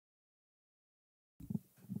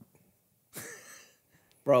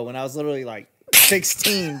Bro, when I was literally like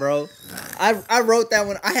 16, bro. I wrote that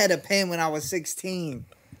when I had a pen when I was 16.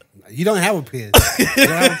 You don't have a pen. You don't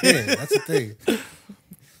have a pen. That's the thing.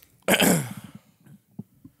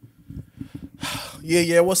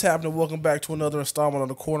 Yeah. What's happening? Welcome back to another installment on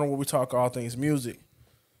the corner where we talk all things music.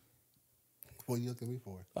 What you looked at me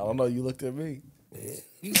for? I don't know. You looked at me.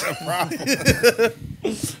 The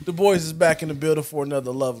boys is back in the building for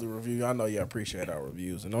another lovely review. I know you appreciate our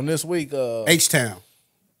reviews. And on this week, H-Town.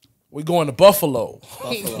 we going to Buffalo.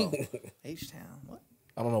 H-Town. What?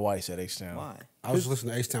 I don't know why he said H-Town. Why? I was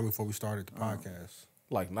listening to H-Town before we started the podcast.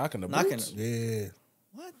 Like knocking the Knocking boots? Yeah.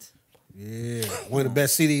 What? Yeah. One of the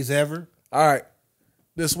best CDs ever. All right.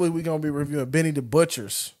 This week we're going to be reviewing Benny the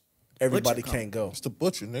Butcher's Everybody Butcher Can't Go. It's the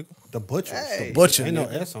butcher, nigga. The Butcher. Hey. The Butcher. Ain't no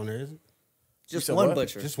nigga. S on there, is it? Just said one what?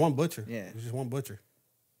 butcher. Just one Butcher. Yeah. It's just one Butcher.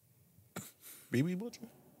 BB Butcher?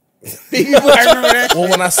 Well,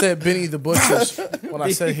 when I said Benny the Butcher's, when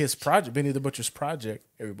I said his project, Benny the Butcher's project,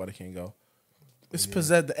 Everybody Can't Go. It's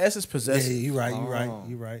possessed. The S is Yeah, possessive. you right. You right.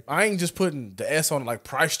 You right. I ain't just putting the S on it like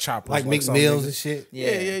Price Chopper. Like Meek Mills and shit.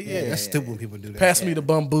 Yeah. That's stupid when people do that. Pass me the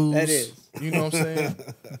bumboos. That is. You know what I'm saying?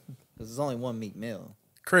 Because there's only one Meek Mill.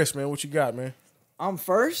 Chris, man, what you got, man? I'm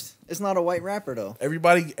first. It's not a white rapper, though.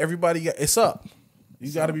 Everybody got, it's up.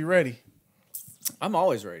 You got to be ready. I'm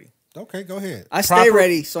always ready. Okay, go ahead. I stay Proper-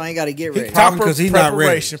 ready, so I ain't got to get ready. Probably because he's not ready.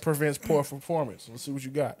 Preparation prevents poor performance. Let's see what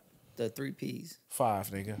you got. The 3 Ps.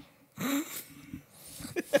 5, nigga.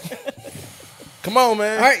 Come on,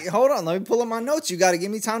 man. All right, hold on. Let me pull up my notes. You got to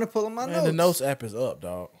give me time to pull up my Man, notes. the notes app is up,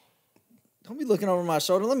 dog. Don't be looking over my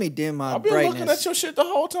shoulder. Let me dim my I've been brightness. looking at your shit the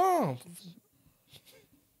whole time.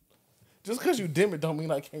 Just because you dim it don't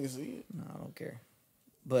mean I can't see it. No, I don't care.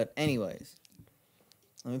 But anyways,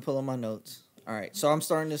 let me pull up my notes. All right, so I'm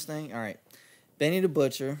starting this thing. All right, Benny the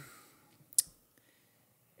Butcher.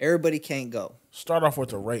 Everybody Can't Go. Start off with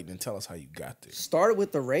the rating and tell us how you got there. Start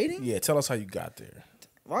with the rating? Yeah, tell us how you got there.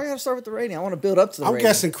 Why I got to start with the rating? I want to build up to the I'm rating.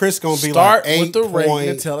 guessing Chris going to be Start like with the rating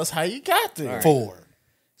and 8.4. tell us how you got there.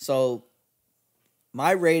 So,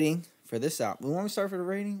 my rating for this album. We want me to start for the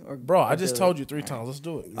rating? Bro, I just told you 3 times. Let's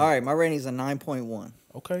do it. All right, my rating is a 9.1.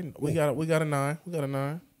 Okay, we got a 9. We got a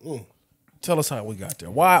 9. Tell us how we got there.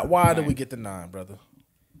 Why did we get the 9, brother?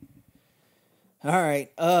 All right.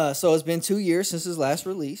 So it's been 2 years since his last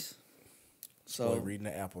release. So Boy, reading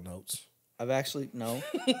the Apple Notes. I've actually no.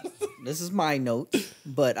 This is my note,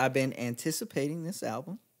 but I've been anticipating this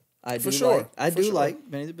album. I do like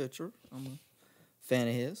Benny the Butcher. I'm a fan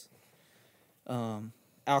of his.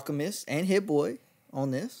 Alchemist and Hit-Boy on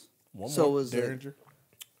this. Was Derringer.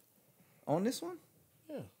 On this one?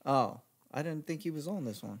 Yeah. Oh, I didn't think he was on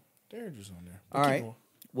this one. Derringer's on there. All right.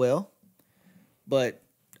 Well, but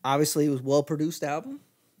obviously it was well-produced album.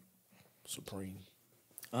 Supreme.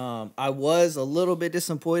 I was a little bit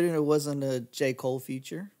disappointed it wasn't a J. Cole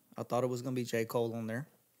feature. I thought it was going to be J. Cole on there.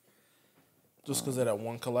 Just because of that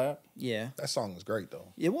one collab? Yeah. That song is great, though.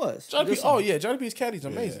 It was. Johnny B's Caddy's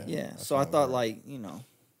amazing. Yeah. So I thought, I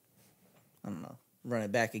don't know, run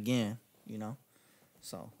it back again,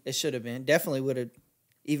 So it should have been. Definitely would have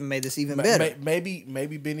even made this even better. Maybe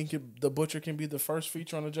Benny the Butcher can be the first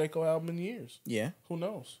feature on a J. Cole album in years. Yeah. Who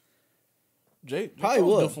knows? Probably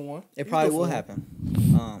will. For one. It probably will happen.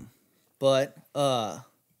 But I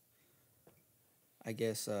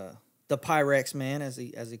guess the Pyrex man, as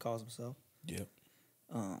he calls himself. Yep.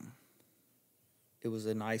 It was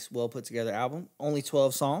a nice, well put together album. Only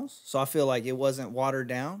 12 songs, so I feel like it wasn't watered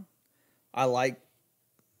down. I like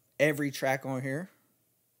every track on here.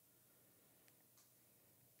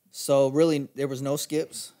 So really, there was no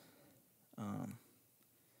skips.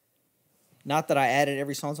 Not that I added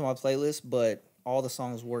every song to my playlist, but all the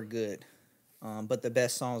songs were good. But the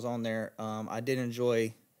best songs on there, I did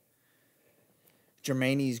enjoy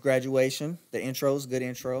Jermaine's Graduation. The intro's good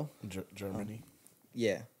intro. Germany.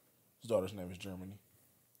 Yeah. His daughter's name is Germany.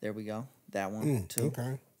 There we go. That one too.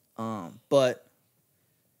 Okay. But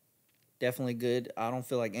definitely good. I don't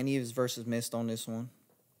feel like any of his verses missed on this one.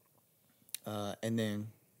 And then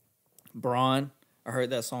Braun, I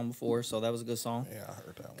heard that song before, so that was a good song. Yeah, I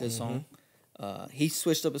heard that one. Good song. He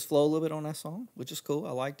switched up his flow a little bit on that song, which is cool.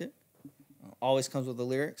 I liked it. Always comes with the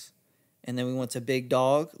lyrics. And then we went to Big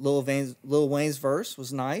Dog. Lil Wayne's verse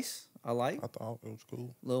was nice. I thought it was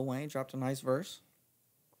cool. Lil Wayne dropped a nice verse.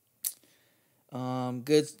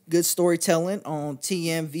 Good storytelling on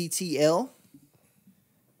TMVTL.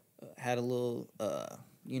 Had a little,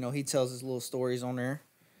 he tells his little stories on there.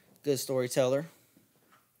 Good storyteller.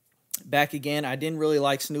 Back again, I didn't really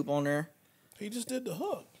like Snoop on there. He just did the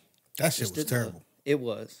hook. That shit was terrible. It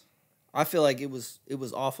was. I feel like it was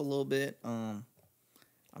off a little bit.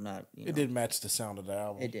 I'm not. It didn't match the sound of the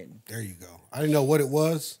album. It didn't. There you go. I didn't know what it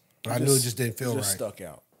was, but I knew it just didn't feel It right. just stuck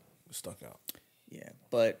out. It stuck out. Yeah,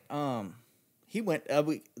 but he went.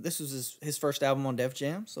 This was his first album on Def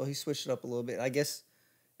Jam, so he switched it up a little bit. I guess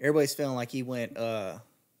everybody's feeling like he went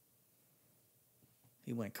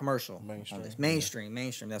commercial Mainstream, on this.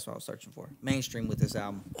 Mainstream. That's what I was searching for. Mainstream with this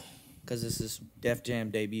album, because this is Def Jam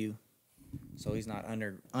debut, so he's not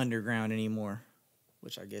underground anymore,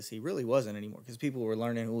 which I guess he really wasn't anymore, because people were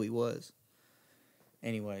learning who he was.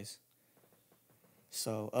 Anyways,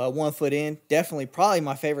 so 1 Foot In, definitely probably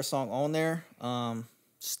my favorite song on there.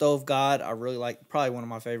 Stove God, I really like, probably one of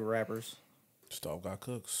my favorite rappers. Stove God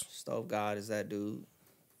cooks. Stove God is that dude.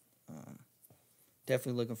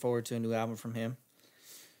 Definitely looking forward to a new album from him.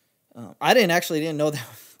 I didn't know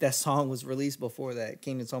that song was released before that.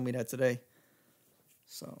 Keenan told me that today.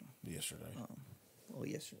 So Yesterday.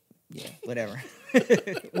 Yesterday. Yeah, whatever.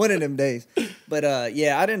 One of them days. But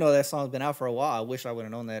yeah, I didn't know that song's been out for a while. I wish I would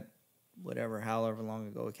have known that, however long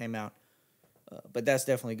ago it came out. But that's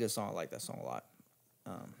definitely a good song. I like that song a lot.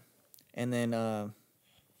 And then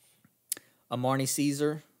Amarni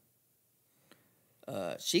Caesar.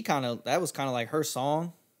 That was kind of like her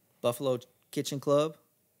song, Buffalo Kitchen Club,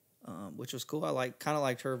 which was cool. I kind of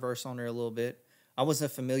liked her verse on there a little bit. I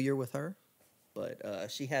wasn't familiar with her, but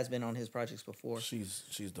she has been on his projects before. She's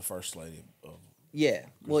the first lady of. Yeah.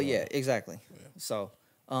 Well, yeah, exactly. Yeah. So,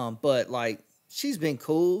 but like she's been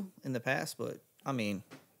cool in the past, but I mean,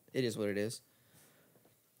 it is what it is.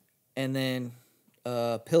 And then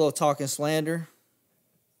Pillow Talk and Slander.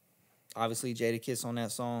 Obviously, Jadakiss on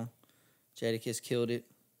that song. Jadakiss killed it.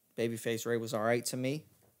 Babyface Ray was all right to me.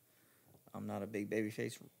 I'm not a big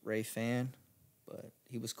Babyface Ray fan, but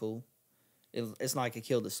he was cool. It's not like it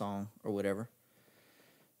killed the song or whatever.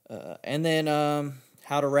 And then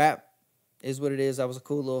How to Rap is what it is. That was a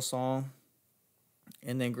cool little song.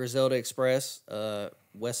 And then Griselda Express,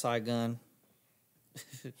 Westside Gunn.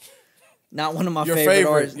 Not one of my favorite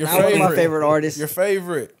artists. One of my favorite artists. Your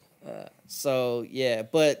favorite. So yeah,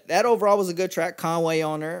 but that overall was a good track. Conway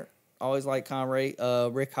on there. Always like Conway.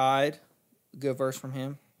 Rick Hyde, good verse from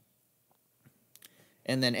him.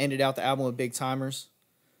 And then ended out the album with Big Timers.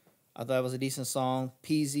 I thought it was a decent song.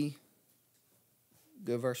 Peasy,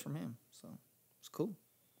 good verse from him. So it's cool.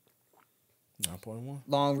 9.1.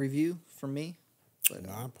 Long review from me. But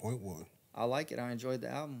 9.1. I like it. I enjoyed the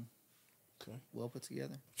album. Okay. Well put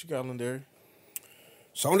together. What you got, Lindari?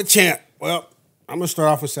 So on the champ. Well, I'm gonna start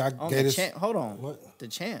off with say I On gave the this. champ. Hold on. What? The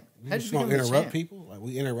champ. You How did just you gonna become the interrupt champ? people? Like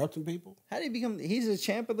we interrupting people? How did he become? He's a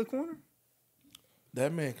champ of the corner.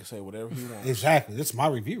 That man can say whatever he wants. Exactly. That's my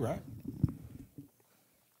review, right?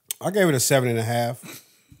 I gave it a 7.5.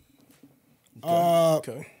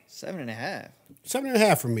 Okay. 7.5.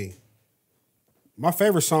 7.5 for me. My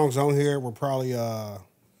favorite songs on here were probably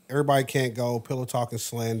Everybody Can't Go, Pillow Talk and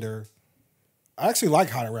Slander. I actually like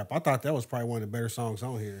How to Rap. I thought that was probably one of the better songs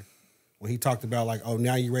on here. When he talked about like, oh,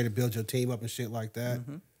 now you ready to build your team up and shit like that.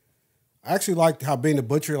 Mm-hmm. I actually liked how being the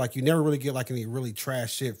butcher, like you never really get like any really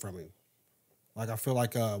trash shit from him. Like I feel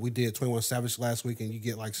like we did 21 Savage last week and you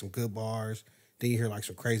get like some good bars. Then you hear like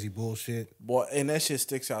some crazy bullshit. Boy, and that shit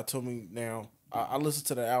sticks out to me now. I listened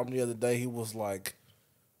to the album the other day. He was like,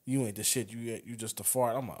 you ain't the shit. You just a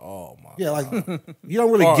fart. I'm like, oh my Yeah, God. like you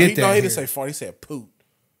don't really get that. No, he here. didn't say fart. He said poot.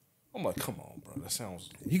 I'm like, come on, bro. That sounds.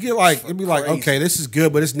 You get like it'd be like, crazy. okay, this is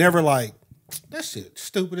good, but it's never like that shit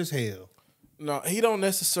stupid as hell. No, he don't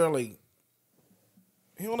necessarily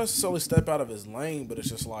step out of his lane, but it's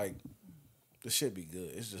just like the shit be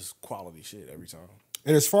good. It's just quality shit every time.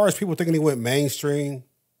 And as far as people thinking he went mainstream,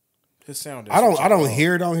 His sound. I don't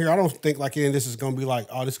hear it on here. I don't think like any of this is gonna be like,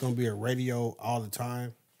 oh, this is gonna be a radio all the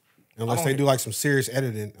time, unless they do like some serious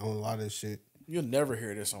editing on a lot of this shit. You'll never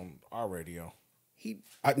hear this on our radio.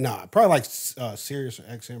 Probably like Sirius or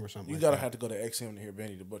XM or something. You like gotta that. have to go to XM to hear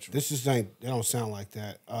Benny the Butcher. This just ain't. It don't sound like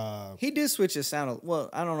that. He did switch his sound. Well,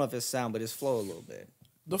 I don't know if his sound, but his flow a little bit.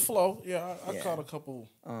 The flow, yeah, I caught a couple.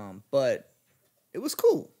 But it was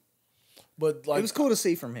cool. But like it was cool to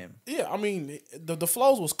see from him. Yeah, I mean the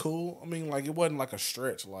flows was cool. I mean, like it wasn't like a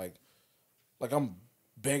stretch. Like I'm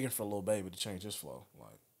begging for Lil Baby to change his flow.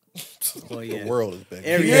 Like, well, yeah. The world is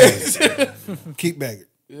begging. Keep begging.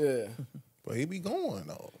 Yeah, but he be going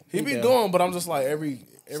though. He be going, but I'm just like every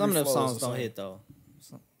some of them flow songs is the don't same. hit though.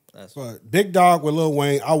 But Big Dog with Lil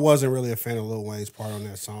Wayne, I wasn't really a fan of Lil Wayne's part on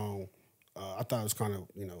that song. I thought it was kind of,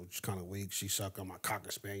 just kind of weak. She sucked on my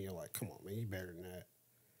cocker spaniel. Like, come on, man, you better than that.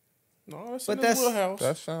 No, that's but in his wheelhouse.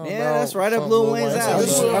 That sounds that's right up Lil Wayne's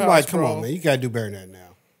alley. I'm like, come on, man, you gotta do better than that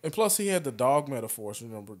now. And plus, he had the dog metaphors.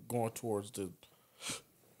 Remember, going towards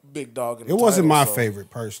Big Dog. In It wasn't my favorite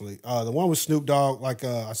personally. The one with Snoop Dogg, like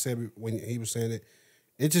I said when he was saying it,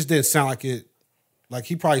 it just didn't sound like it. Like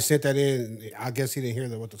he probably sent that in. And I guess he didn't hear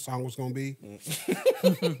what the song was going to be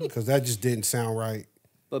because that just didn't sound right.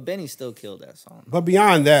 But Benny still killed that song. But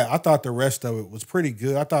beyond that, I thought the rest of it was pretty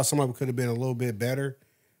good. I thought some of it could have been a little bit better,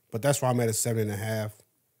 but that's why I'm at a 7.5.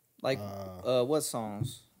 Like, what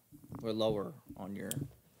songs were lower on your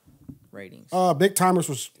ratings? Big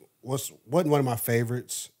Timers wasn't one of my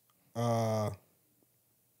favorites.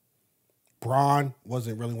 Braun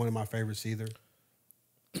wasn't really one of my favorites either.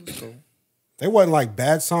 Cool. They wasn't like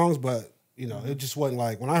bad songs, but you know, it just wasn't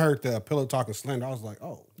like when I heard the Pillow Talking Slender, I was like,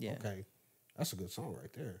 oh, Yeah. okay, that's a good song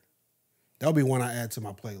right there. That'll be one I add to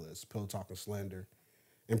my playlist, Pillow Talking Slender,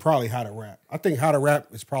 and probably How to Rap. I think How to Rap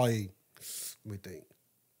is probably, let me think.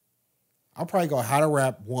 I'll probably go How to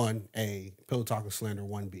Rap 1A, Pillow Talking Slender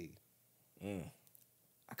 1B.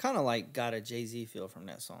 I kind of like got a Jay-Z feel from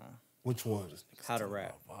that song. Which one? How to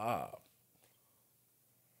Rap. Wow.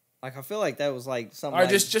 Like, I feel like that was like something. All right,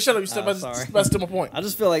 like, just shut up. You step about to my point. I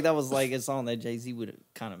just feel like that was like a song that Jay-Z would have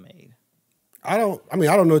kind of made. I don't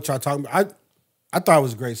know what y'all talking about. I thought it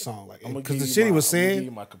was a great song. Like, because the shit he was I'm gonna give saying,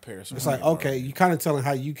 you my comparison. it's like, okay, you kind of telling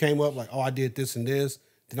how you came up, like, oh, I did this and this,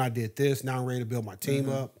 then I did this, now I'm ready to build my team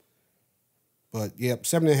up. But, yep,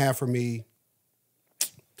 7.5 for me.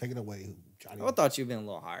 Take it away, Johnny. I thought you'd been a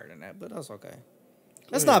little higher than that, but that's okay.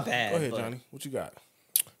 That's not bad. Go ahead, but- Johnny. What you got?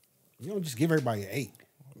 You don't just give everybody an 8.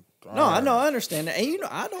 No, I know, I understand that. And you know,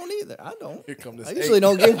 I don't either. I don't. Here come this I usually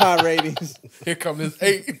don't give high ratings. Here come this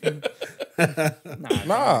 8.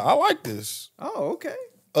 Nah, I like this. Oh, okay.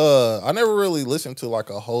 I never really listened to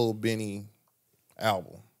like a whole Benny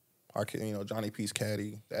album. I can, Johnny P's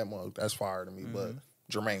Caddy, that's fire to me. But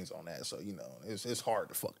Jermaine's on that, so it's hard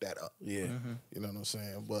to fuck that up. Yeah. You know what I'm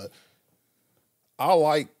saying? But I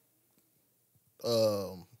like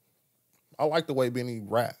the way Benny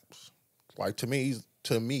raps. Like to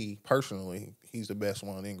me personally, he's the best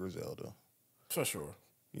one in Griselda. For sure.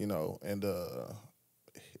 And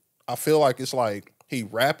I feel like it's like he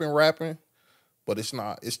rapping, but it's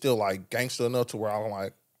not. It's still like gangster enough to where I'm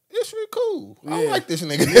like, this shit cool. I like this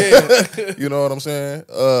nigga. Yeah. You know what I'm saying?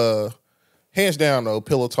 Hands down though,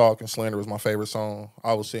 Pillow Talk and Slander was my favorite song.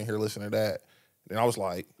 I was sitting here listening to that, and I was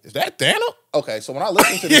like, is that Thanos? Okay, so when I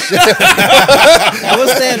listened to this shit, That was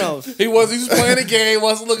Thanos. He was playing the game,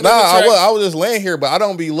 wasn't looking nah, at the track. I was just laying here, but I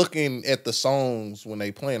don't be looking at the songs when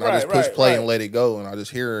they playing. I just push play and let it go, and I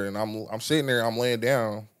just hear it, and I'm sitting there, I'm laying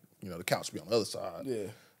down. The couch be on the other side. Yeah.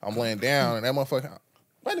 I'm laying down, and that motherfucker.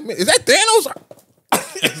 Wait a minute, is that Thanos?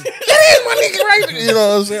 That is my nigga right there. You know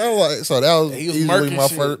what I'm saying? I'm like, so that was He was easily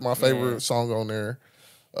murking my favorite song on there.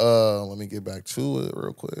 Let me get back to it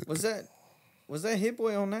real quick. Was that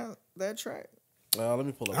Hit-Boy on that track? Let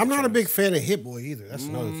me pull up. I'm the not a tracks. big fan of Hit-Boy either. That's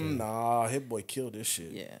another thing. Nah, Hit-Boy killed this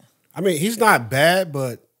shit. Yeah. I mean, he's not bad,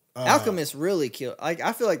 but... Alchemist really killed. Like,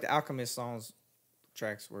 I feel like the Alchemist songs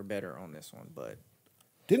tracks were better on this one, but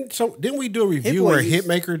Didn't we do a review Hit-Boy where used-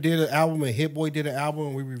 Hitmaker did an album and Hit-Boy did an album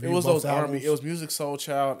and we It reviewed was both those R&B. albums? It was Music Soul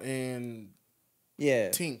Child and yeah,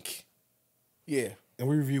 Tink. Yeah. And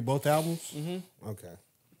we reviewed both albums? Mm-hmm. Okay.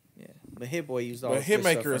 yeah. But Hit-Boy used all. But this good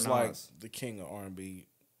stuff Hitmaker for is like Nas. the king of R&B.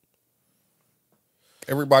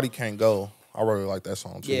 Everybody Can't Go. I really like that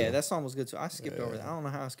song too. Yeah, that song was good too. I skipped over that. I don't know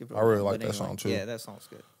how I skipped over. I really that, like but that song, too. Yeah, that song's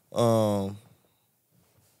good.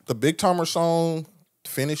 The Big Timer song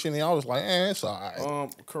finishing it, I was like, it's all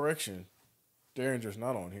right. Correction. Derringer's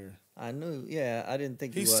not on here. I knew. Yeah, I didn't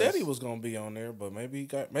think He was. said he was gonna be on there, but maybe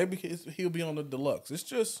he'll be on the deluxe. It's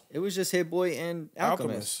just It was just Hit-Boy and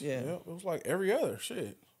Alchemist. Alchemist. Yeah. It was like every other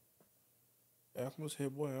shit. Alchemist,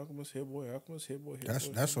 Hit-Boy, Alchemist, Hit-Boy, Alchemist, Hit-Boy, Hit-Boy.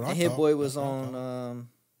 That's what I And thought. Hit-Boy was on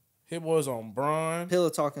Hit-Boy's on Brian. Pillow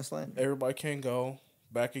Talking Slander. Everybody Can Go.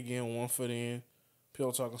 Back Again, One Foot In.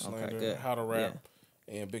 Pill Talking Slander. good. How to Rap.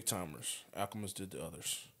 And Big Timers. Alchemist did the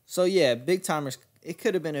others. So yeah, Big Timers. It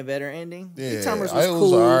could have been a better ending. Big Yeah, Timers it was was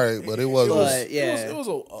cool. all right, but it wasn't. But yeah, It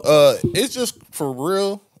was It's just for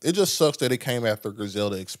real. It just sucks that it came after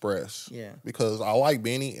Griselda Express. Yeah. Because I like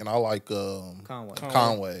Benny and I like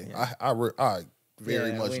Conway. Yeah. I very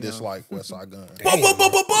Yeah, much we know. dislike Westside Gunn. and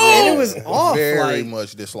it was off. Very like,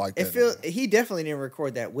 much dislike that. It feel he definitely didn't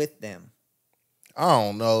record that with them, I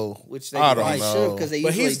don't know. which they I don't probably should know. because they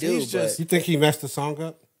But usually he's do. just- You think he messed the song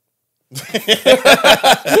up?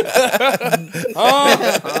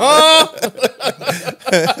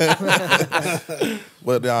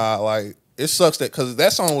 But like it sucks that because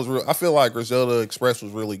that song was real. I feel like Griselda Express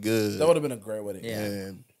was really good. That would have been a great way to Yeah. end.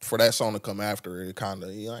 And for that song to come after it, kind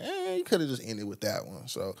of you could have just ended with that one.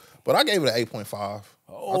 So, but I gave it an 8.5.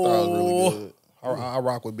 I thought it was really good. I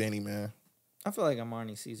rock with Benny, man. I feel like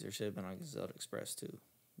Armani Caesar should have been on Griselda Express too.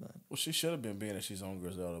 But Well, she should have been being that she's on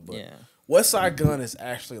Griselda, but yeah, Westside Gunn is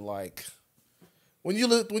actually like when you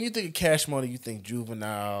think of Cash Money, you think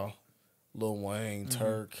Juvenile, Lil Wayne,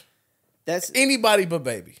 Turk, that's anybody but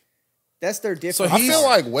Baby. that's their difference. So I feel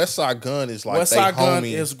like Westside Gunn is like they Westside Gunn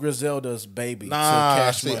homie. is Griselda's baby. Nah, to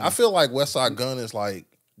Cash see, Money. I feel like Westside Gunn is like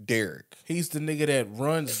Derek. He's the nigga that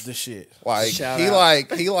runs the shit. Like Shout he out.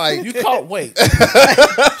 like You caught wait.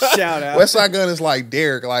 shout out. Westside Gunn is like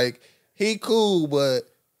Derek. Like he cool, but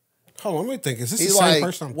Hold on, let me think. Is this He the same like-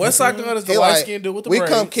 person? I'm Westside thinking of? Gunn is the he light like skinned dude with the we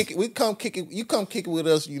braids. come kick it. We come kick it. You come kick it with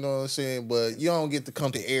us. You know what I'm saying? But you don't get to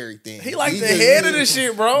come to everything. He like the just- head of this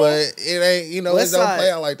shit, bro. But it ain't. You know, it don't Westside- play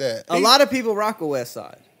out like that. A lot of people rock with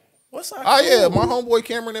Westside, Westside. Oh yeah, cool. my homeboy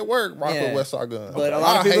Cameron at work rock Yeah. with Westside Gunn. but a I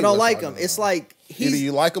lot of people hate don't Westside like him. Gunn. It's like Either he's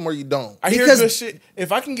you like him or you don't. I hear because- good shit.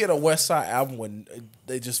 If I can get a Westside album when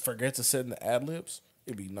they just forget to set in the ad libs,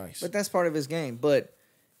 it'd be nice. but that's part of his game. But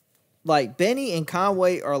like Benny and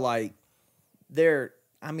Conway are like they're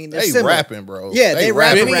They similar. rapping, bro. Yeah, they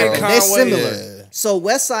rapping, Benny and bro. Conway, They're similar. yeah. So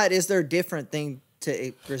Westside is their different thing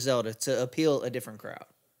to Griselda to appeal a different crowd,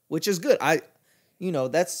 which is good.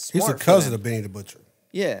 That's He's smart a for cousin them. of Benny the Butcher.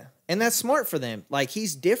 Yeah, and that's smart for them. Like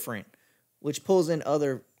he's different, which pulls in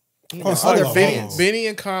other Hold other on, Benny, hold on. Benny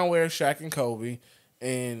and Conway are Shaq and Kobe,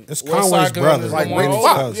 and It's Westside Conway's Gunn brother, is like Lamar Rick Odom.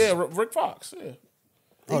 Fox. Yeah, Rick Fox. Yeah.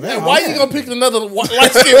 Oh, And damn. why you gonna pick another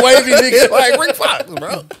light skinned wavy nigga like Rick Fox,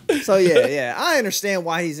 bro? So yeah, I understand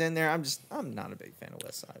why he's in there. I'm not a big fan of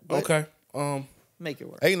Westside. But Okay. make it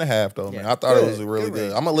work. 8.5 though, man. Yeah, I thought it good, was really good good.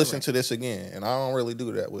 rating, I'm gonna good listen rating. to this again, and I don't really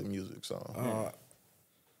do that with music, so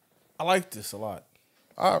I like this a lot.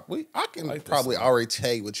 I can like this probably song. already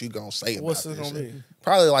tell you what you gonna say about What's this. it gonna be?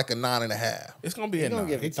 Probably like a 9.5. It's gonna be a gonna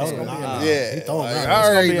 9. give it He throwing It's it gonna out. be Yeah, He throwing like, it I out.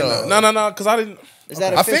 already No, know. no, because I didn't. Is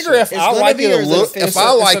that I figure if official? I It's like gonna it be, a or is little, official? if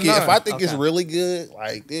I like it, nine. if I think it's Okay. really good,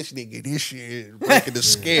 like this nigga, this shit breaking the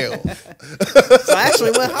scale. So I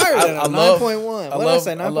actually went higher than I him. love 9.1. I What love,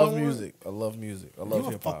 did I say? I love 9.1? music. I love music. I You love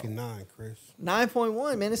a hip hop. fucking 9, Chris.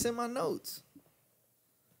 9.1, man. It's in my notes.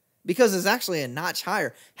 Because it's actually a notch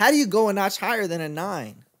higher. How do you go a notch higher than a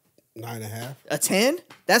 9? 9.5. A 10?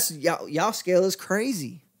 That's y'all scale is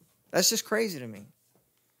crazy. That's just crazy to me.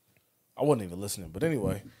 I wasn't even listening, but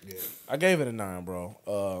anyway, Yeah. I gave it a 9,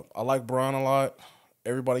 bro. I like Brian a lot.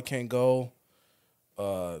 Everybody Can't Go.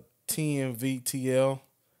 TMVTL.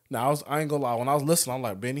 Now I ain't gonna lie. When I was listening, I'm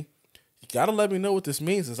like, Benny, you gotta let me know what this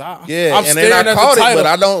means. Yeah, I'm and then staring I at the caught it, title. but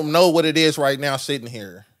I don't know what it is right now sitting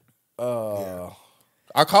here.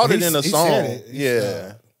 I caught it in a He song. said it. It's,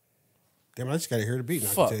 Yeah. Damn, I just gotta hear the beat.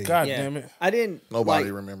 And I can Fuck, tell you. God Yeah. damn it. I didn't. Nobody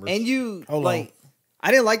like, remembers. And you Hold like. on. I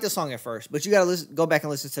didn't like the song at first, but you gotta go back and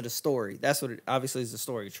listen to the story. That's what it obviously is the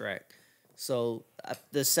story track. So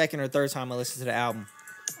the second or third time I listened to the album,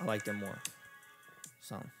 I liked it more.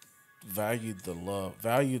 So Valued the love.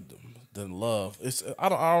 It's I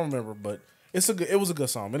don't remember, but it was a good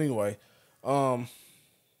song. But anyway,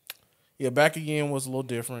 yeah, Back Again was a little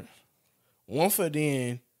different. One Foot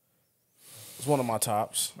In was one of my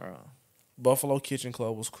tops. Buffalo Kitchen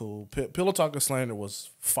Club was cool. Pillow Talk and Slander was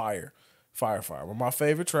fire. But my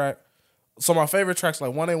favorite track, so my favorite tracks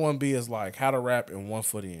like 1A 1B is like How to Rap and 1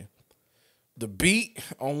 Foot In. The beat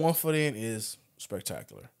on 1 Foot In is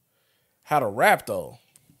spectacular. How to Rap though.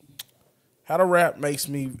 How to Rap makes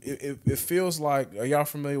me, it feels like, are y'all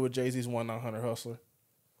familiar with Jay-Z's 1-900 Hustler?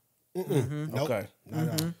 Nope. Okay. Not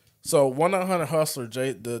at all. So 1-900 Hustler,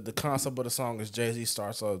 the concept of the song is Jay-Z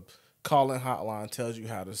starts a call-in hotline, tells you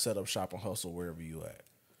how to set up shop and hustle wherever you at.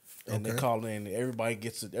 And they Okay. call in, everybody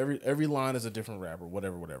gets it. Every line is a different rapper,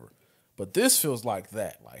 whatever. But this feels like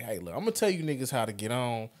that. Like, hey, look, I'm gonna tell you niggas how to get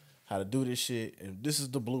on, how to do this shit, and this is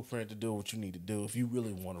the blueprint to do what you need to do if you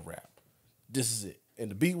really want to rap. This is it.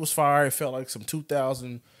 And the beat was fire. It felt like some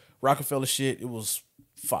 2000 Rockefeller shit. It was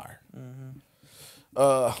fire.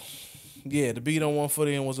 Yeah, the beat on 1 Foot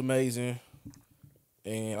In was amazing,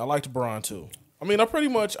 and I liked Brian too. I mean, I pretty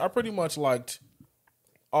much liked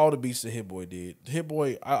all the beats that Hit-Boy did.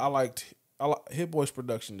 Hit-Boy, I liked Hit-Boy's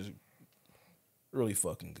production is really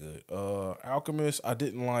fucking good. Alchemist, I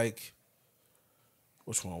didn't like.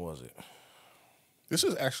 Which one was it? This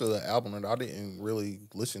is actually an album that I didn't really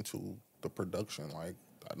listen to the production. Like,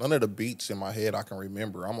 none of the beats in my head I can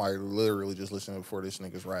remember. I'm like literally just listening for this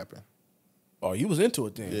nigga's rapping. Oh, you was into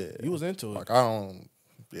it then. Yeah. You was into it. Like, I don't,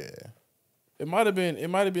 yeah. It might have been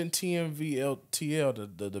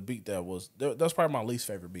TMVLTL, the beat that's probably my least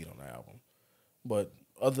favorite beat on the album. But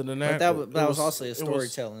other than that, but that was also a it was-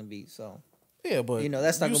 storytelling beat. So Yeah, but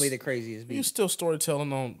that's not you gonna be s- the craziest You beat. still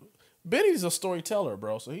storytelling on Benny's a storyteller,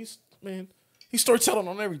 bro. So he's storytelling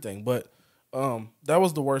on everything. But That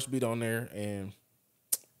was the worst beat on there, and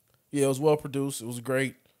yeah, it was well produced. It was a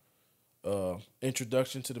great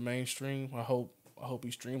introduction to the mainstream. I hope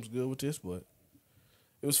he streams good with this, but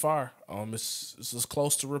it was fire. It's as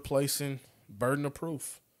close to replacing Burden of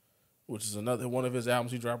Proof, which is another one of his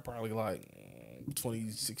albums he dropped probably like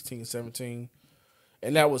 2016, 17.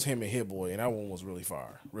 And that was him and Hit-Boy, and that one was really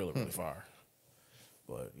fire. Really, really fire.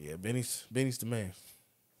 But yeah, Benny's the man.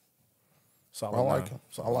 Solid I like line. him.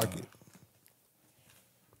 So I like it.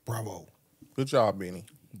 Bravo. Good job, Benny.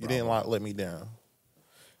 You didn't let me down.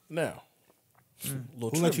 Now, Who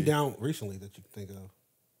let you down recently that you think of?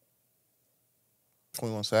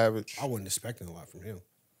 21 Savage. I wasn't expecting a lot from him.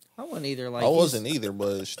 I wasn't either. Like I wasn't either,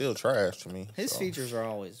 but it's still trash to me. His features are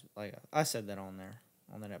always like I said that on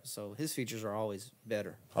that episode. His features are always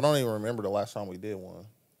better. I don't even remember the last time we did one.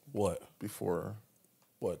 what? Before.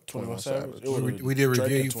 What? 21 Savage. Savage? It was We did Drake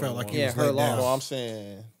review. and You felt 21. like he Yeah, was her let down. No, I'm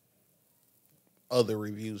saying other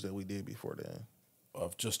reviews that we did before then.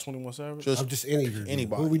 Of just 21 Savage? Of just any review.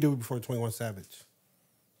 anybody. Who we do before 21 Savage?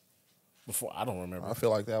 Before, I don't remember. I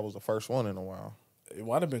feel like that was the first one in a while. It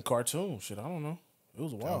might have been cartoon. Shit, I don't know. It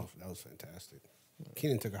was a while. That was fantastic.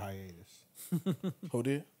 Keenan took a hiatus. Who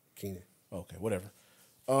did? Keenan. Okay, whatever.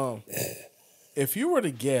 If you were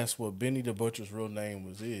to guess what Benny the Butcher's real name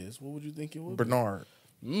is, what would you think it would Bernard.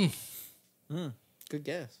 be? Good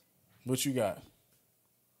guess. What you got?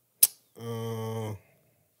 Uh,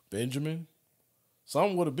 Benjamin?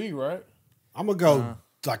 Something would it be, right? I'm gonna go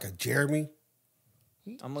like a Jeremy.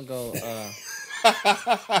 I'm gonna go.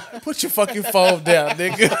 Put your fucking phone down,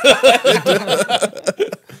 nigga.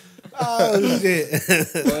 Oh shit!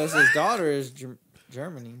 Well, his daughter is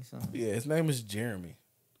Germany. So. Yeah, his name is Jeremy.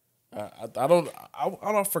 I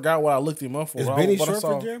don't forgot what I looked him up for. Is What Benny I short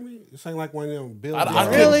saw. for Jeremy? It's ain't like one of them Bill. I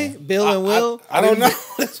Really, Bill and Will. I don't know.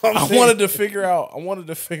 That's what I'm I saying. wanted to figure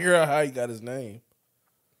out how he got his name.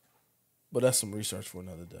 But that's some research for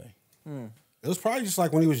another day. It was probably just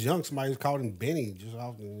like when he was young, somebody called him Benny, just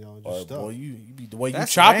often, just stuff. Boy, you be the way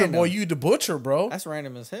That's you chopping, random. boy, you the butcher, bro. That's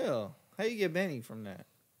random as hell. How you get Benny from that?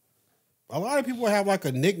 A lot of people have like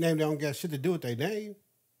a nickname that don't got shit to do with their name.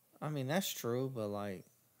 I mean, that's true, but like,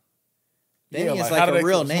 Yeah, Benny is how like do a they-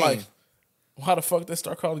 real it's name. like, how the fuck they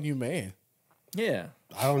start calling you man? Yeah,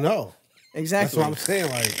 I don't know. That's exactly. what I'm saying.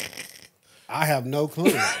 Like, I have no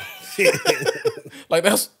clue. Like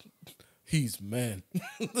he's man.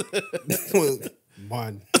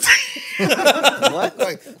 Man. What?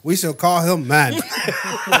 Like, we shall call him man. What?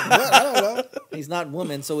 I don't know. He's not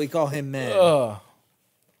woman, so we call him man.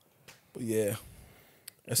 But yeah,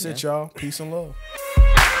 that's it, y'all. Peace and love.